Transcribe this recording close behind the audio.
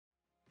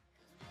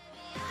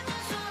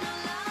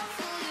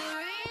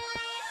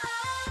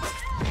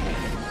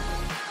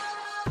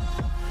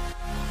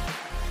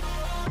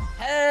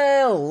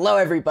Hello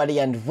everybody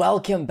and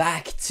welcome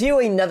back to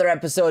another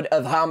episode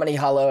of Harmony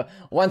Hollow.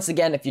 Once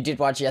again, if you did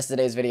watch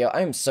yesterday's video,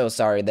 I'm so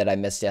sorry that I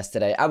missed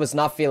yesterday. I was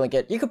not feeling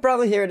it. You could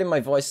probably hear it in my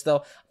voice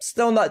still. I'm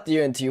still not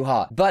doing too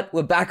hot. But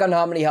we're back on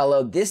Harmony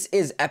Hollow. This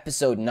is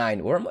episode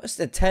 9. We're almost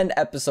at 10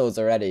 episodes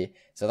already.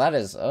 So that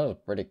is,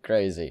 pretty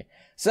crazy.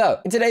 So,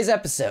 in today's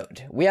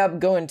episode, we are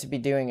going to be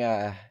doing,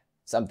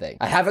 something.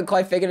 I haven't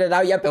quite figured it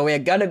out yet, but we are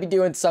gonna be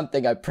doing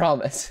something, I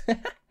promise.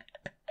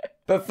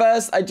 But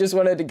first, I just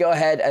wanted to go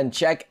ahead and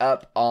check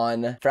up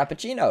on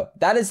Frappuccino.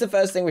 That is the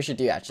first thing we should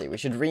do, actually. We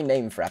should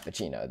rename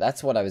Frappuccino.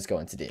 That's what I was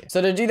going to do.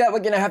 So to do that, we're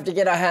gonna have to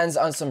get our hands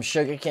on some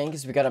sugarcane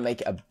because we gotta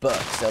make a book.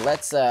 So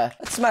let's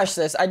smash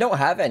this. I don't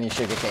have any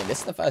sugarcane. This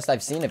is the first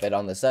I've seen of it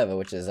on the server,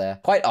 which is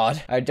quite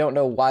odd. I don't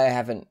know why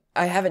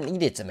I haven't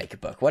needed to make a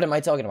book. What am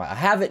I talking about? I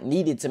haven't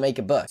needed to make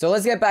a book. So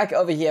let's get back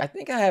over here. I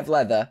think I have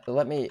leather. So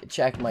let me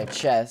check my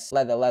chest.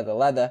 Leather, leather,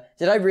 leather.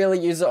 Did I really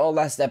use it all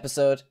last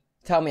episode?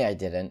 Tell me I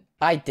didn't.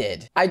 I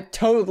did. I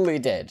totally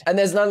did. And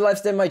there's none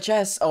left in my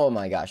chest. Oh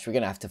my gosh, we're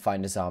gonna have to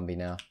find a zombie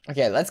now.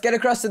 Okay, let's get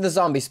across to the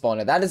zombie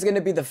spawner. That is gonna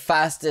be the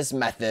fastest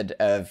method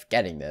of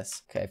getting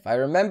this. Okay, if I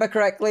remember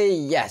correctly,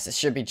 yes, it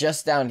should be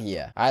just down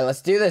here. All right,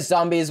 let's do this,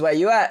 zombies. Where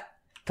you at?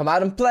 Come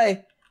out and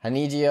play. I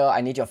need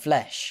your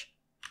flesh.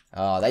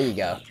 Oh, there you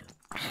go.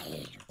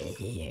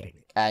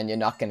 And you're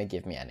not gonna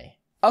give me any.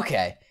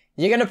 Okay,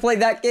 you're gonna play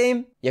that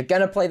game? You're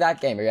gonna play that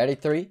game. Are you ready?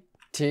 3,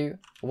 2,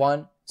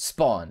 1,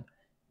 spawn.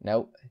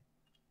 Nope.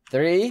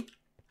 3,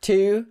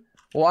 2,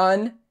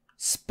 1,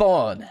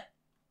 spawn.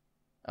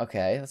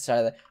 Okay, let's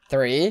try that.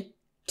 3,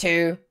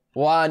 2,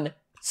 1,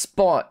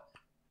 spawn.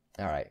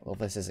 Alright, well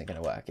this isn't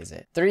gonna work, is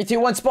it? 3, 2,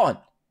 1, spawn!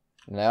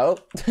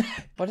 Nope.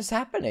 What is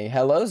happening?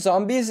 Hello,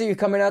 zombies? Are you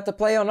coming out to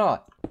play or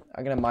not?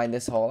 I'm gonna mine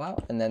this hole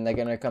out, and then they're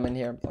gonna come in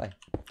here and play.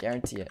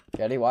 Guarantee it.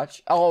 Ready?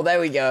 Watch. Oh, there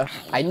we go.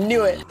 I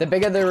knew it! The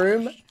bigger the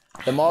room,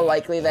 the more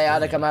likely they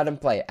are to come out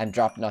and play and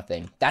drop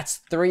nothing. That's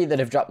 3 that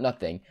have dropped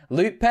nothing.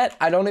 Loot pet,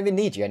 I don't even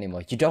need you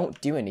anymore. You don't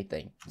do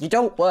anything. You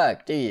don't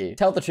work, do you?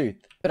 Tell the truth.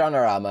 Put on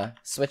our armor.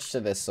 Switch to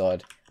this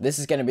sword. This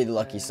is gonna be the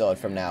lucky sword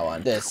from now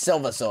on. The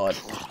silver sword.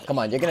 Come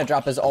on, you're gonna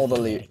drop us all the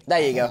loot.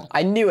 There you go.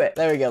 I knew it.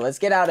 There we go. Let's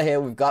get out of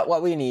here. We've got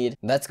what we need.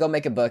 Let's go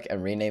make a book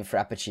and rename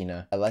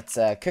Frappuccino. Let's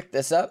cook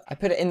this up. I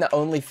put it in the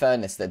only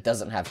furnace that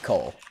doesn't have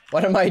coal.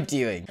 What am I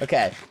doing?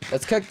 Okay,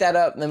 let's cook that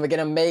up. And then we're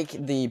gonna make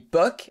the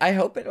book. I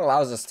hope it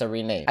allows us to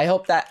rename. I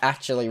hope that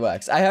actually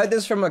works. I heard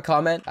this from a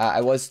comment.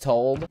 I was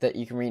told that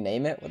you can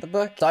rename it with a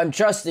book. So I'm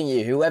trusting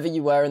you, whoever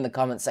you were in the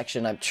comment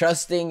section. I'm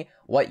trusting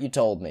what you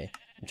told me.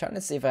 I'm trying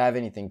to see if I have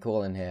anything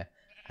cool in here.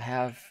 I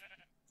have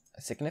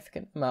a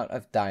significant amount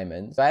of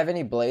diamonds. Do I have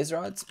any blaze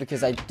rods?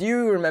 Because I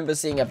do remember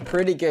seeing a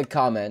pretty good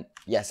comment.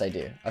 Yes, I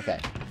do. Okay.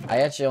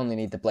 I actually only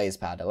need the blaze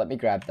powder. Let me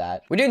grab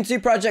that. We're doing 2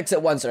 projects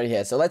at once right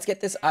here. So let's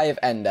get this Eye of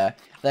Ender.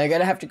 Then I'm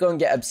gonna have to go and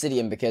get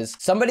obsidian because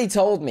somebody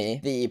told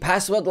me the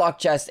password lock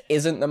chest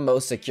isn't the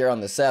most secure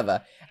on the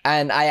server.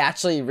 And I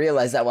actually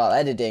realized that while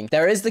editing,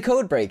 there is the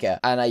code breaker.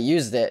 And I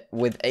used it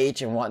with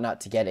H and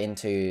whatnot to get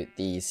into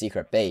the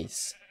secret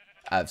base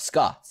of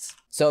Scott's.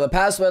 So the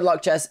password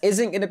lock chest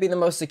isn't going to be the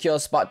most secure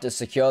spot to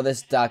secure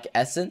this dark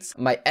essence.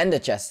 My ender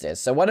chest is.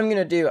 So what I'm going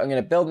to do, I'm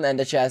going to build an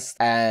ender chest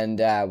and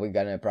we're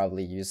going to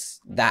probably use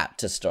that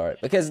to store it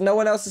because no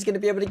one else is going to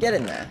be able to get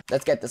in there.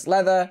 Let's get this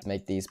leather,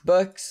 make these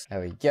books.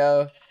 There we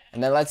go.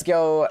 And then let's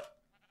go.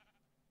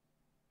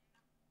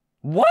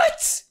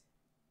 What?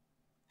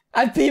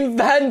 I've been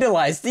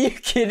vandalized. Are you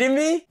kidding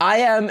me? I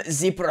am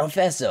the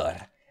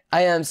professor.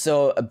 I am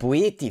so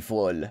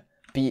beautiful.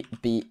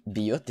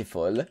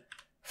 Beautiful.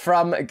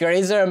 From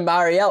Grazer and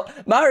Marielle.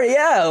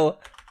 Marielle!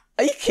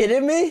 Are you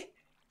kidding me?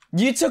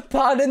 You took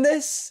part in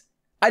this?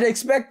 I'd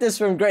expect this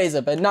from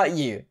Grazer, but not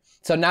you.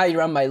 So now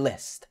you're on my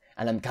list.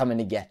 And I'm coming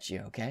to get you,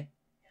 okay?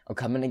 I'm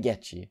coming to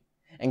get you.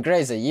 And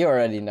Grazer, you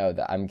already know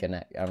that I'm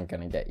gonna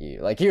get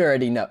you. Like, you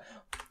already know.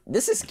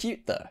 This is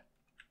cute, though.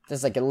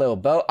 There's like a little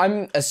bow.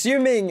 I'm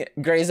assuming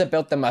Grazer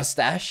built the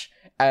mustache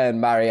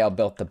and Marielle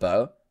built the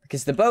bow.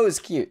 Because the bow is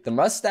cute. The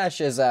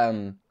mustache is,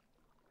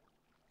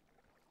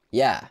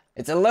 yeah,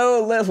 it's a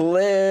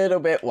little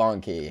bit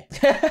wonky.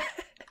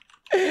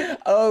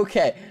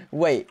 Okay,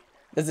 wait.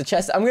 There's a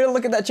chest. I'm gonna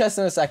look at that chest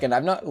in a second.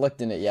 I've not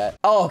looked in it yet.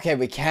 Oh, okay,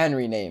 we can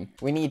rename.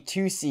 We need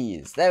 2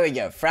 C's. There we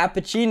go.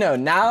 Frappuccino.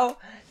 Now,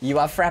 you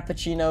are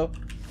Frappuccino.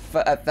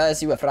 At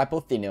first, you were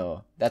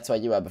Frappuccino. That's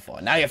what you were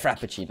before. Now you're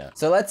Frappuccino.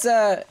 So let's,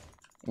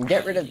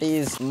 get rid of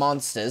these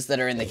monsters that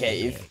are in the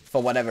cave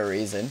for whatever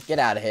reason. Get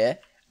out of here.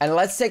 And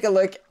let's take a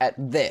look at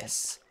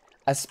this.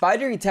 A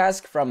spidery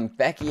task from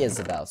Becky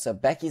Isabel. So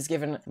Becky's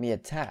given me a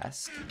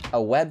task.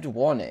 A webbed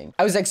warning.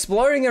 I was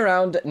exploring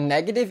around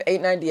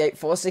 -898,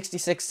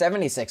 466,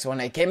 76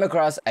 when I came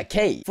across a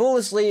cave.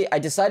 Foolishly, I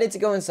decided to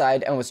go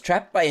inside and was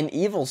trapped by an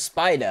evil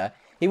spider.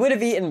 He would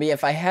have eaten me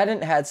if I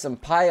hadn't had some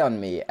pie on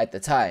me at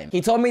the time.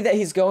 He told me that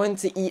he's going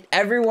to eat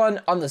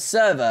everyone on the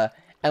server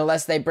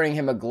unless they bring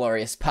him a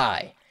glorious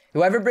pie.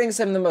 Whoever brings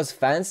him the most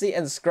fancy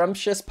and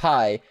scrumptious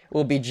pie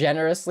will be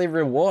generously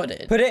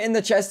rewarded. Put it in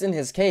the chest in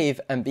his cave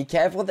and be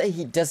careful that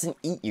he doesn't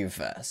eat you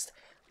first.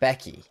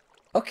 Becky.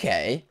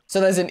 Okay. So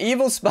there's an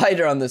evil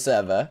spider on the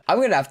server.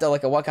 I'm gonna have to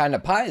look at what kind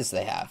of pies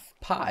they have.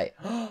 Pie.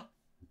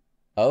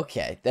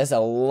 Okay, there's a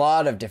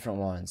lot of different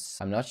ones.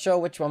 I'm not sure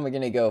which one we're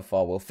gonna go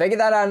for. We'll figure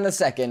that out in a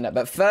second.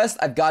 But first,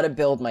 I've got to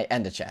build my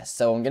ender chest.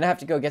 So I'm gonna have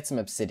to go get some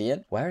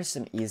obsidian. Where is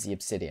some easy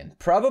obsidian?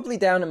 Probably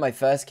down in my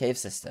first cave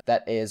system.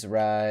 That is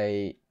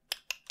right...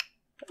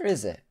 Where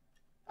is it?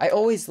 I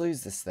always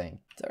lose this thing.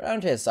 It's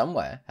around here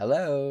somewhere.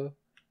 Hello?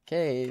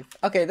 Cave.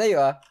 Okay, there you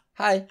are.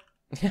 Hi.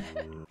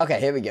 Okay,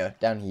 here we go.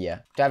 Down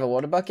here. Do I have a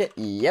water bucket?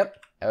 Yep.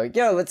 There we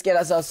go. Let's get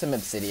ourselves some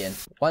obsidian.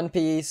 1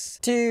 piece,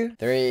 2,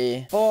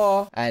 3,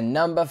 4, and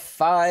number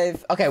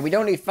 5. Okay, we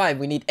don't need 5.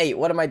 We need 8.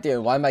 What am I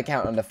doing? Why am I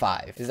counting to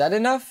 5? Is that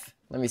enough?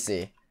 Let me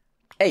see.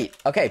 8.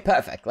 Okay,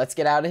 perfect. Let's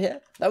get out of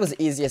here. That was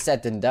easier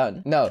said than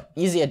done. No,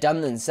 easier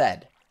done than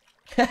said.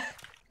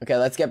 Okay,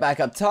 let's get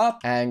back up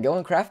top and go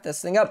and craft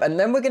this thing up. And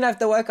then we're gonna have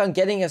to work on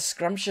getting a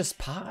scrumptious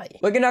pie.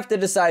 We're gonna have to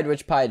decide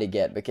which pie to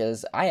get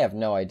because I have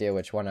no idea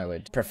which one I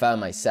would prefer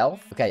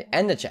myself. Okay,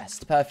 ender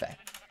chest.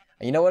 Perfect.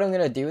 And you know what I'm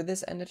gonna do with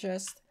this ender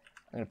chest?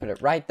 I'm gonna put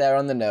it right there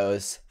on the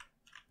nose.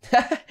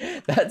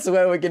 That's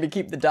where we're gonna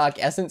keep the dark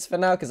essence for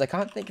now because I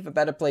can't think of a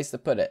better place to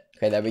put it.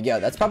 Okay, there we go.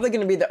 That's probably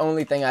gonna be the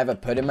only thing I ever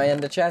put in my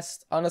ender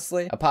chest,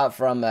 honestly. Apart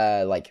from,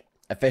 like...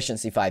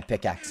 efficiency 5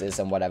 pickaxes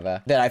and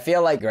whatever that I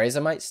feel like Grazer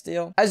might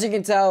steal. As you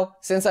can tell,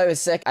 since I was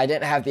sick, I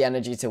didn't have the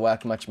energy to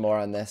work much more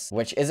on this,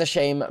 which is a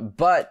shame,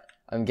 but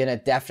I'm gonna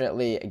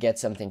definitely get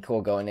something cool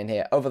going in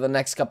here over the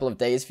next couple of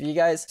days for you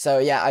guys. So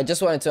yeah, I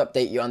just wanted to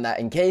update you on that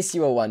in case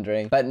you were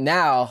wondering. But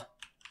now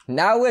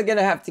we're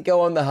gonna have to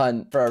go on the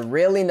hunt for a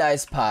really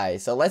nice pie.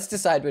 So let's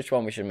decide which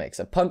one we should make.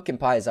 So pumpkin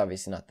pie is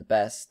obviously not the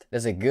best.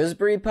 There's a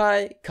gooseberry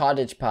pie,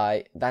 cottage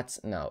pie.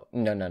 That's no.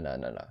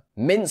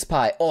 Mince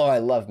pie. Oh, I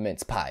love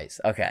mince pies.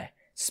 Okay.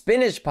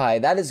 Spinach pie.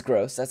 That is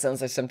gross. That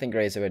sounds like something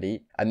Grazer would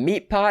eat. A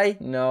meat pie?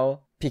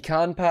 No.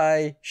 Pecan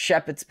pie.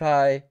 Shepherd's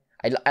pie.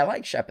 I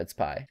like shepherd's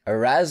pie. A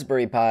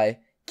raspberry pie.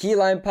 Key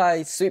lime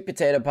pie. Sweet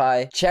potato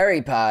pie.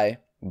 Cherry pie.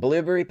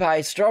 Blueberry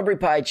pie, strawberry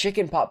pie,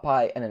 chicken pot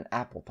pie, and an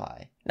apple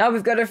pie. Now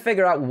we've got to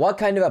figure out what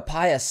kind of a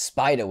pie a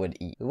spider would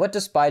eat. What do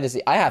spiders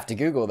eat? I have to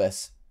Google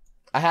this.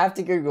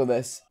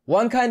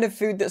 One kind of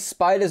food that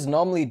spiders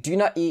normally do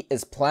not eat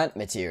is plant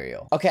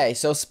material. Okay,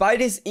 so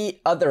spiders eat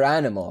other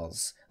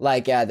animals.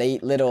 Like, they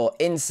eat little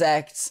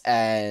insects,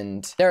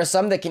 and there are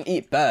some that can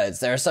eat birds.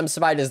 There are some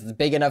spiders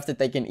big enough that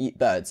they can eat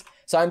birds.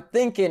 So I'm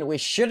thinking we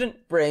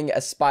shouldn't bring a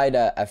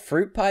spider a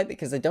fruit pie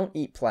because they don't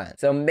eat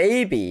plants. So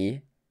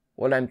maybe...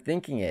 what I'm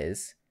thinking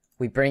is,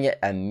 we bring it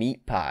a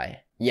meat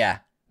pie. Yeah,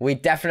 we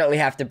definitely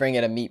have to bring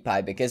it a meat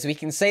pie because we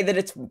can say that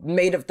it's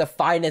made of the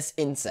finest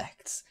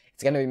insects.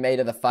 It's going to be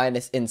made of the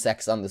finest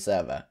insects on the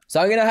server.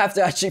 So I'm going to have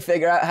to actually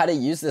figure out how to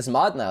use this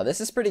mod now.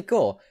 This is pretty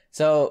cool.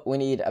 So we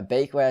need a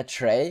bakeware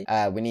tray.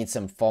 We need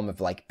some form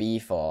of like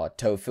beef or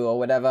tofu or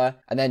whatever.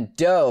 And then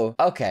dough.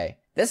 Okay,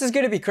 this is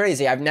going to be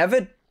crazy. I've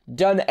never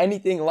done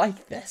anything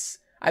like this.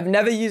 I've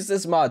never used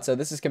this mod, so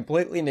this is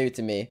completely new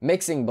to me.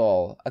 Mixing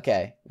bowl.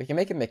 Okay, we can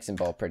make a mixing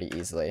bowl pretty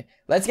easily.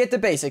 Let's get the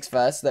basics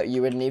first that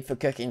you would need for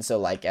cooking. So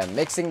like a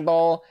mixing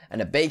bowl and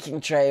a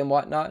baking tray and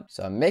whatnot.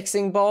 So a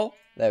mixing bowl.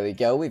 There we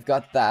go. We've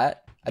got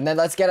that. And then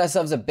let's get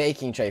ourselves a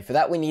baking tray. For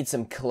that, we need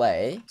some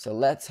clay. So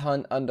let's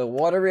hunt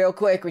underwater real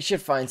quick. We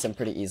should find some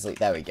pretty easily.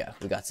 There we go.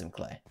 We got some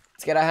clay.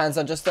 Let's get our hands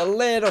on just a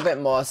little bit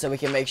more so we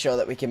can make sure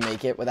that we can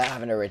make it without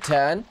having to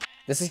return.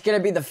 This is gonna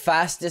be the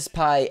fastest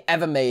pie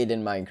ever made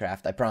in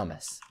Minecraft. I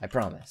promise. I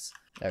promise.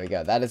 There we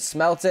go. That is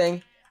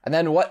smelting. And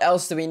then what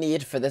else do we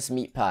need for this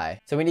meat pie?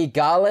 So we need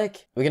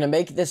garlic. We're gonna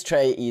make this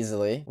tray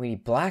easily. We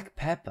need black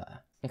pepper.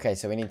 Okay,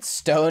 so we need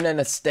stone and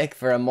a stick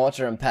for a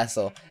mortar and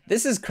pestle.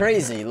 This is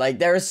crazy. Like,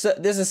 this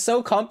is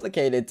so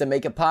complicated to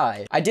make a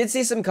pie. I did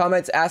see some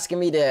comments asking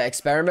me to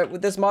experiment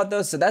with this mod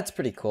though, so that's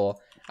pretty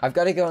cool. I've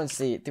got to go and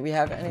see. Do we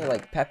have any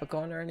like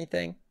peppercorn or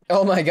anything?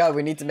 Oh my god,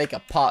 we need to make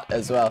a pot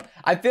as well.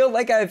 I feel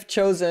like I've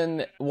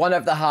chosen one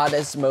of the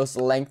hardest, most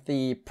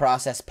lengthy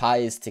process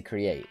pies to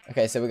create.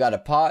 Okay, so we got a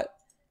pot.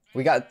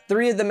 We got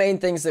 3 of the main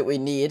things that we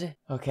need.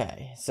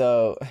 Okay,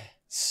 so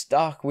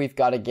stock, we've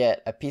got to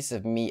get a piece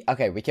of meat.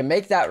 Okay, we can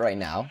make that right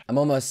now. I'm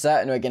almost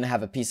certain we're going to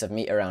have a piece of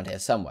meat around here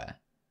somewhere.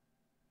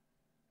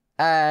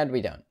 And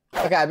we don't.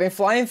 Okay, I've been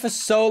flying for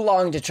so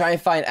long to try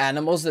and find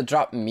animals that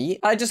drop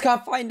meat. I just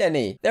can't find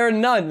any. There are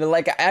none.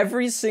 Like,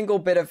 every single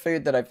bit of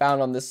food that I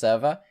found on this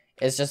server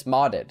is just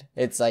modded.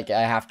 It's like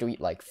I have to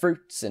eat like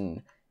fruits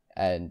and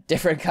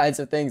different kinds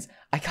of things.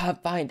 I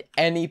can't find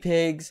any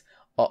pigs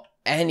or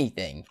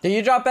anything. Do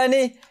you drop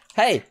any?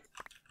 Hey,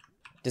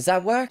 does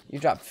that work? You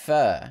drop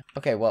fur.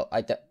 Okay, well,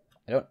 I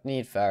don't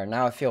need fur.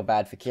 Now I feel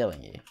bad for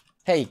killing you.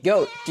 Hey,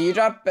 goat, do you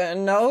drop...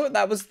 no?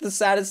 That was the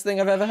saddest thing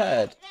I've ever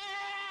heard.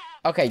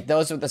 Okay,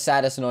 those were the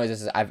saddest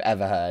noises I've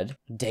ever heard.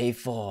 Day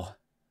 4.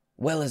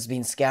 Will has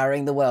been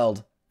scouring the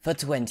world for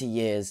 20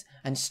 years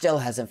and still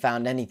hasn't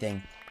found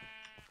anything.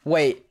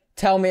 Wait,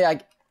 tell me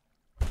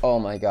oh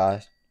my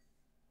gosh.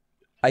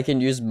 I can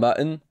use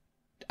mutton?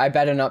 I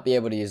better not be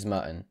able to use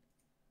mutton.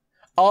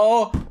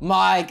 Oh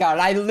my god,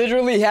 I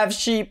literally have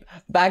sheep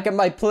back at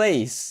my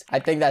place. I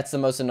think that's the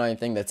most annoying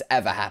thing that's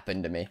ever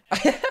happened to me.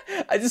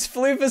 I just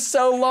flew for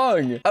so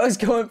long. I was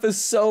going for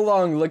so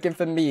long looking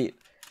for meat.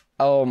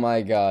 Oh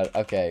my god.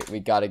 Okay, we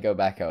gotta go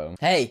back home.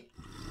 Hey,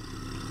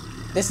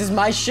 this is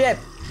my ship.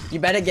 You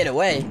better get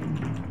away.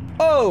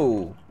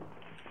 Oh!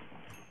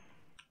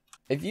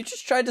 If you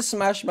just tried to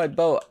smash my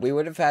boat, we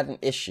would have had an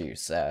issue,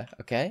 sir.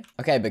 Okay?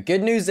 Okay, but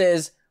good news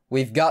is,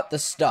 we've got the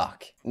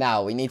stock.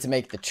 Now, we need to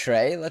make the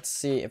tray. Let's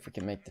see if we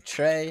can make the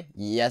tray.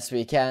 Yes,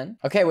 we can.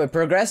 Okay, we're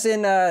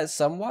progressing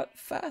somewhat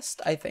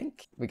fast, I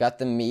think. We got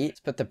the meat. Let's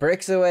put the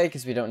bricks away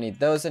because we don't need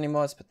those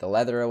anymore. Let's put the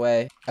leather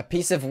away. A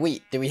piece of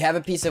wheat. Do we have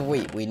a piece of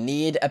wheat? We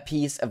need a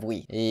piece of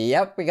wheat.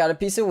 Yep, we got a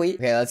piece of wheat.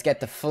 Okay, let's get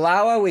the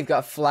flour. We've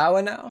got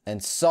flour now.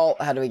 And salt.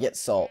 How do we get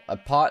salt? A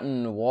pot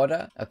and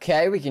water.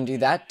 Okay, we can do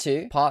that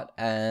too. Pot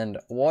and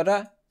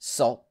water.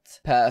 Salt.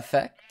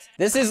 Perfect.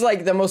 This is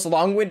like the most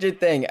long-winded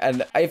thing,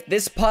 and if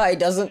this pie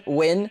doesn't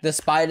win the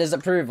spider's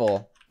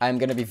approval, I'm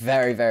gonna be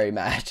very, very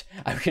mad.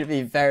 I'm gonna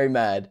be very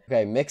mad.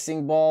 Okay,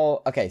 mixing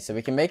bowl. Okay, so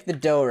we can make the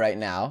dough right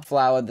now.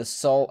 Flour, the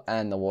salt,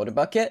 and the water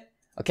bucket.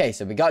 Okay,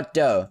 so we got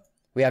dough.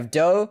 We have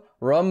dough,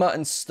 raw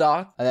mutton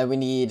stock, and then we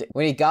need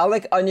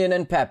garlic, onion,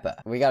 and pepper.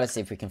 We gotta see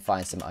if we can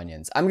find some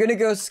onions. I'm gonna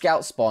go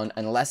scout spawn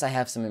unless I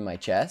have some in my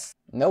chest.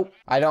 Nope,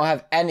 I don't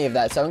have any of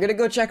that. So I'm gonna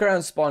go check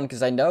around spawn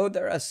because I know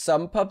there are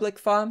some public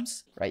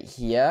farms right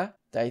here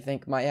that I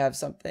think might have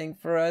something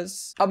for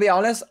us. I'll be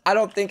honest, I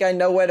don't think I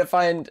know where to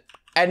find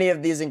any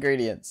of these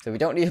ingredients. So we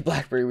don't need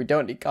blackberry, we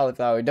don't need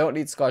cauliflower, we don't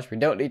need squash, we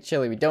don't need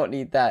chili, we don't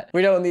need that.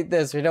 We don't need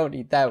this, we don't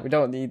need that, we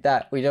don't need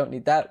that, we don't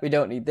need that, we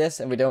don't need this,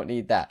 and we don't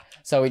need that.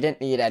 So we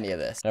didn't need any of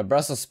this. And a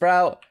Brussels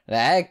sprout, an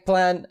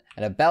eggplant,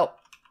 and a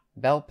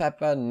bell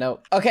pepper,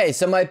 no. Okay,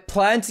 so my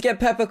plan to get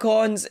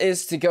peppercorns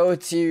is to go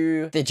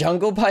to the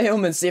jungle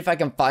biome and see if I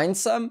can find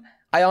some.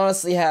 I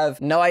honestly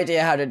have no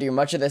idea how to do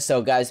much of this,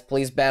 so guys,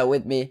 please bear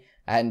with me.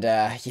 And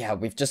yeah,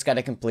 we've just got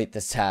to complete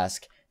this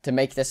task to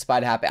make this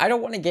spider happy. I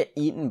don't want to get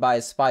eaten by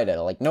a spider.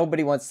 Like,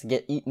 nobody wants to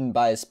get eaten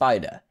by a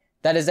spider.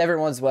 That is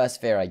everyone's worst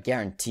fear, I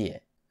guarantee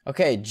it.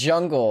 Okay,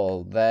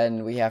 jungle.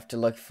 Then we have to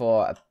look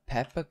for a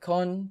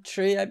peppercorn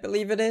tree, I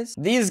believe it is.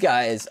 These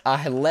guys are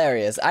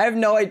hilarious. I have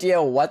no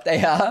idea what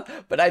they are,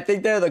 but I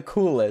think they're the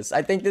coolest.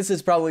 I think this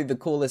is probably the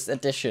coolest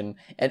addition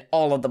in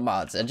all of the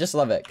mods. I just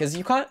love it, because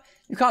you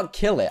can't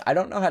kill it. I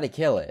don't know how to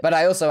kill it. But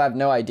I also have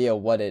no idea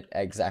what it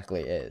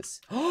exactly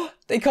is.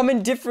 They come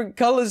in different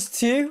colors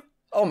too?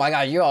 Oh my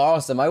god, you are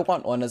awesome. I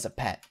want one as a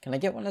pet. Can I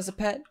get one as a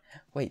pet?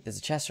 Wait, there's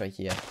a chest right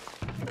here.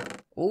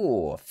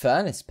 Ooh,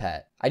 furnace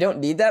pet. I don't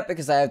need that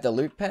because I have the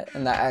loot pet,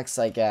 and that acts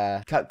like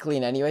cut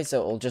clean anyway, so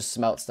it'll just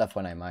smelt stuff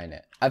when I mine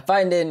it. I'm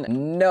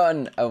finding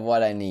none of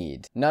what I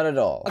need. None at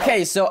all.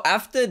 Okay, so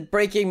after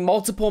breaking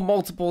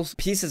multiple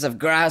pieces of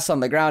grass on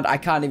the ground, I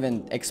can't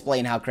even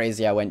explain how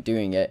crazy I went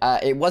doing it.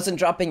 It wasn't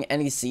dropping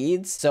any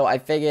seeds, so I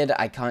figured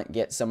I can't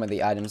get some of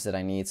the items that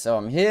I need. So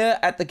I'm here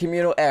at the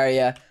communal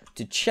area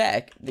to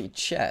check the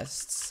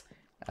chests.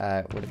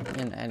 Would it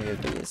be in any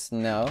of these?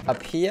 No.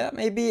 Up here,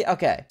 maybe?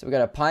 Okay. So we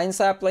got a pine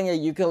sapling, a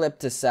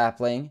eucalyptus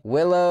sapling,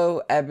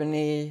 willow,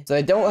 ebony. So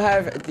I don't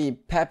have the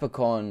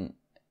peppercorn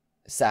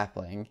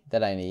sapling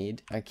that I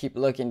need. I keep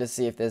looking to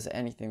see if there's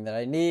anything that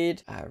I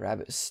need.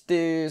 Rabbit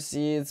stew,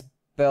 seeds,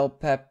 bell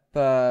pepper.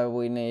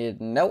 We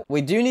need... Nope.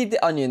 We do need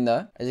the onion,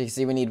 though. As you can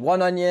see, we need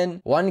 1 onion,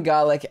 1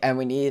 garlic, and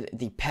we need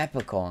the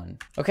peppercorn.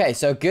 Okay,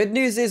 so good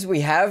news is we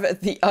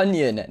have the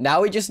onion.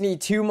 Now we just need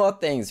 2 more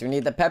things. We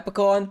need the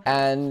peppercorn,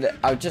 and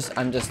I'm just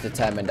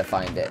determined to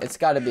find it. It's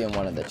got to be in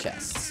one of the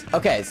chests.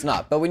 Okay, it's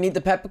not, but we need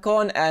the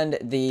peppercorn and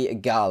the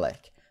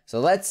garlic. So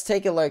let's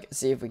take a look,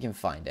 see if we can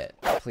find it.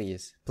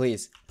 Please,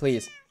 please,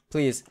 please,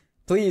 please.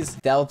 Please,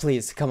 Del,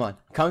 please, come on,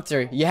 come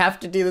through. You have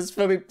to do this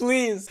for me,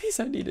 please. Please,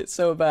 I need it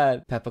so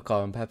bad.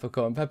 Peppercorn,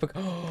 peppercorn,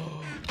 peppercorn.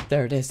 Oh,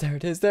 there it is, there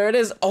it is, there it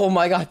is. Oh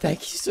my god,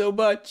 thank you so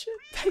much.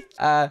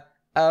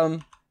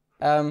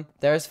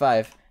 There's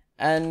 5.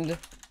 And,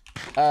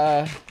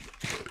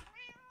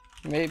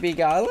 maybe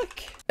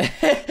garlic?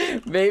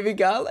 Maybe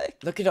garlic?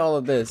 Look at all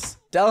of this.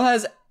 Del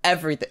has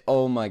everything.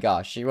 Oh my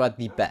gosh, you are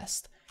the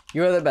best.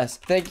 You are the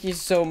best. Thank you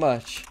so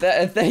much.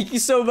 Thank you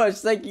so much.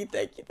 Thank you,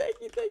 thank you, thank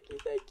you, thank you,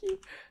 thank you.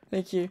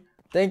 Thank you.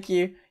 Thank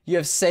you. You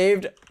have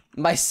saved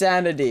my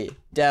sanity,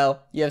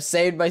 Del. You have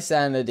saved my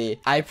sanity.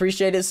 I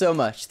appreciate it so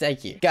much.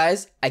 Thank you.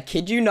 Guys, I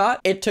kid you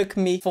not, it took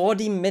me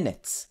 40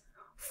 minutes.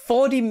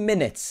 40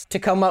 minutes to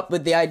come up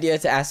with the idea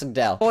to ask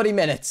Del. 40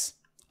 minutes.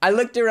 I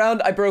looked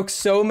around, I broke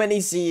so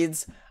many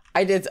seeds.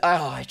 I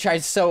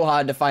tried so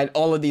hard to find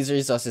all of these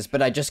resources,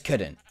 but I just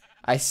couldn't.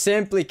 I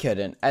simply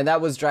couldn't, and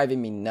that was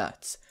driving me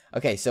nuts.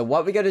 Okay, so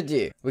what we gotta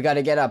do? We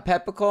gotta get our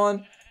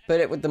peppercorn,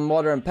 put it with the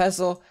mortar and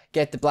pestle,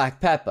 get the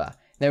black pepper.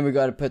 Then we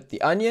gotta put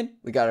the onion,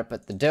 we gotta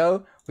put the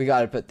dough, we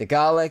gotta put the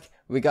garlic,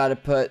 we gotta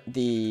put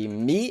the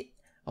meat.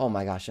 Oh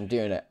my gosh, I'm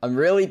doing it. I'm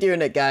really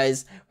doing it,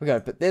 guys. We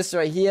gotta put this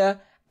right here,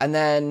 and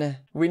then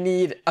we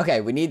need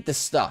the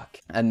stock.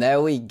 And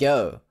there we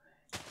go.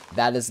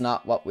 That is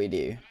not what we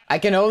do. I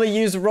can only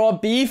use raw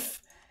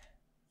beef.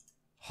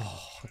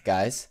 Oh,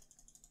 guys.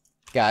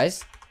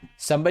 Guys,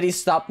 Somebody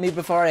stop me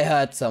before I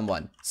hurt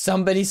someone.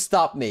 Somebody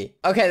stop me.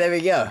 Okay, there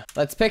we go.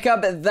 Let's pick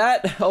up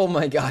that. Oh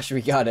my gosh,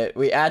 we got it.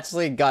 We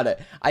actually got it.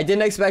 I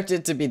didn't expect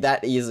it to be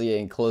that easy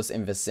in close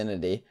in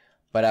vicinity.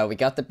 But we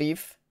got the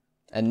beef.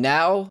 And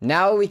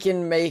now we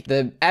can make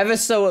the ever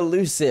so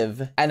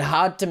elusive and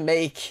hard to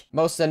make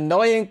most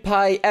annoying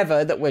pie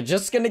ever that we're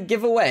just gonna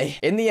give away.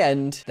 In the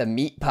end, the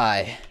meat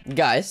pie.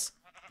 Guys,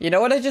 you know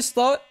what I just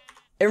thought?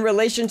 In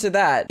relation to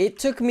that, it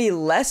took me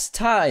less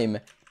time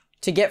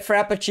to get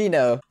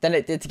Frappuccino than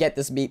it did to get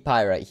this meat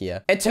pie right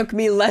here. It took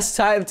me less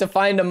time to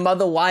find a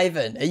mother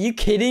wyvern. Are you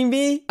kidding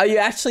me? Are you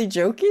actually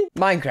joking?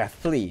 Minecraft,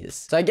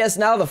 please. So I guess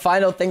now the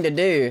final thing to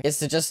do is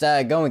to just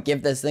go and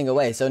give this thing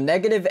away. So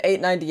negative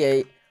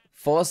 898,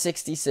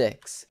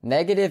 466.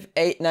 Negative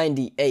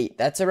 898,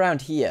 that's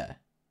around here.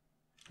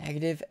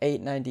 Negative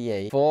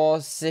 898,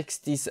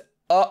 466.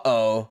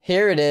 Uh-oh.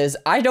 Here it is.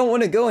 I don't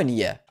want to go in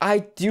here. I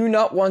do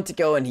not want to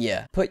go in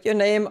here. Put your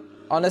name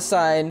on a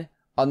sign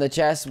on the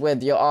chest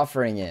with your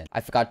offering in.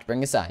 I forgot to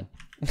bring a sign.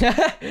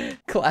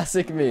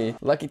 Classic me.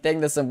 Lucky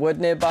thing there's some wood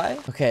nearby.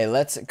 Okay,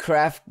 let's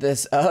craft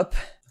this up.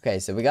 Okay,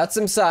 so we got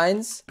some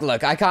signs.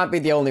 Look, I can't be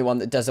the only one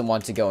that doesn't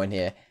want to go in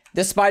here.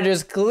 This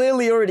spider's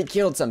clearly already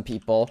killed some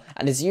people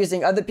and is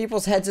using other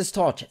people's heads as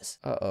torches.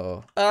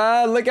 Uh-oh.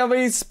 Look how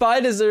many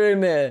spiders are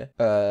in there.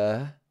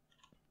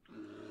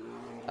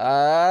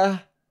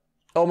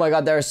 Oh my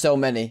god, there are so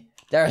many.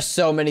 There are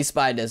so many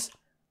spiders.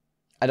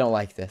 I don't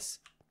like this.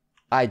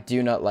 I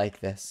do not like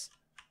this.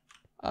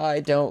 I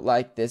don't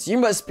like this. You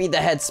must be the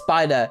head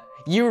spider.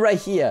 You right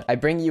here. I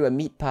bring you a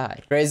meat pie.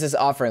 Grazer's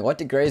offering. What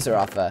did Grazer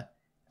offer?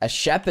 A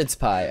shepherd's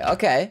pie.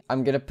 Okay.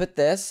 I'm gonna put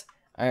this.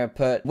 I'm gonna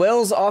put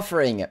Will's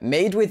offering.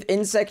 Made with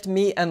insect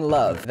meat and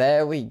love.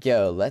 There we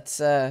go. Let's,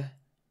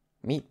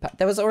 meat pie.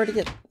 There was already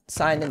a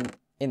sign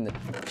in the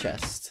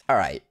chest. All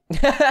right.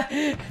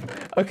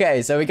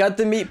 Okay, so we got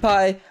the meat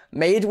pie.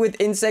 Made with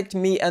insect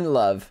meat and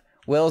love.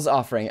 Will's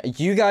offering.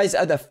 You guys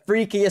are the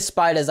freakiest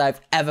spiders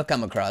I've ever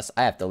come across.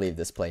 I have to leave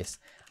this place.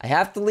 I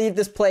have to leave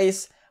this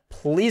place.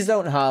 Please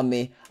don't harm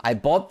me. I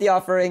bought the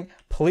offering.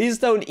 Please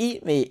don't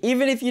eat me.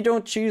 Even if you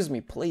don't choose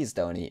me, please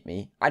don't eat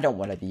me. I don't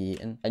want to be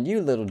eaten. And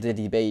you little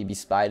diddy baby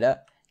spider,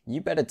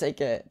 you better take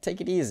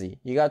it easy.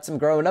 You got some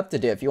growing up to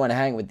do if you want to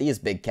hang with these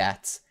big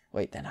cats.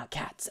 Wait, they're not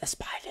cats, they're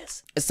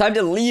spiders. It's time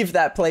to leave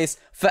that place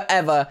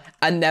forever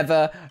and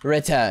never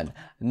return.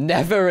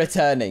 Never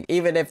returning.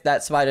 Even if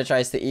that spider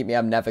tries to eat me,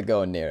 I'm never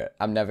going near it.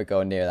 I'm never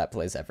going near that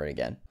place ever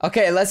again.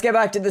 Okay, let's get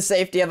back to the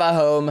safety of our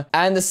home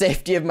and the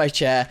safety of my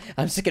chair.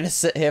 I'm just gonna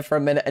sit here for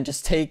a minute and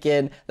just take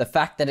in the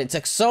fact that it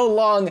took so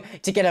long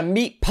to get a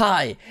meat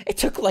pie. It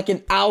took like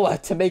an hour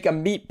to make a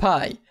meat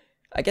pie.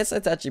 I guess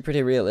that's actually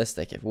pretty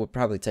realistic. It would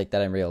probably take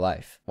that in real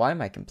life. Why am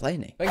I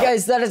complaining? But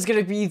guys, that is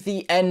gonna be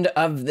the end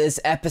of this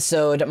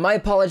episode. My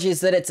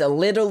apologies that it's a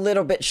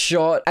little bit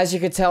short. As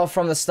you could tell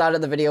from the start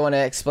of the video when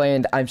I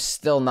explained, I'm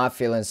still not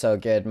feeling so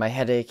good. My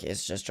headache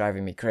is just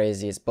driving me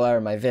crazy. It's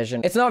blurring my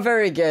vision. It's not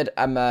very good.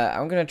 I'm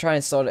gonna try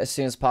and sort it as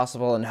soon as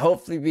possible and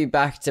hopefully be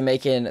back to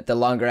making the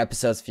longer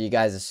episodes for you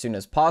guys as soon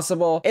as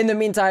possible. In the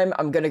meantime,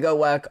 I'm gonna go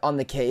work on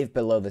the cave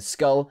below the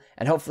skull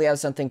and hopefully have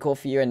something cool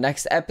for you in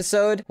next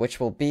episode, which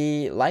will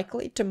be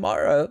likely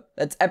tomorrow.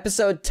 That's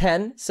episode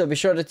 10, so be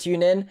sure to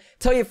tune in.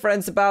 Tell your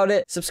friends about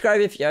it.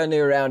 Subscribe if you're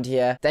new around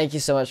here. Thank you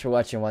so much for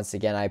watching once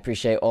again. I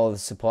appreciate all the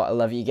support. I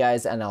love you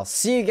guys, and I'll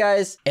see you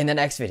guys in the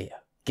next video.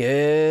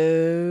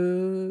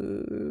 Goodbye.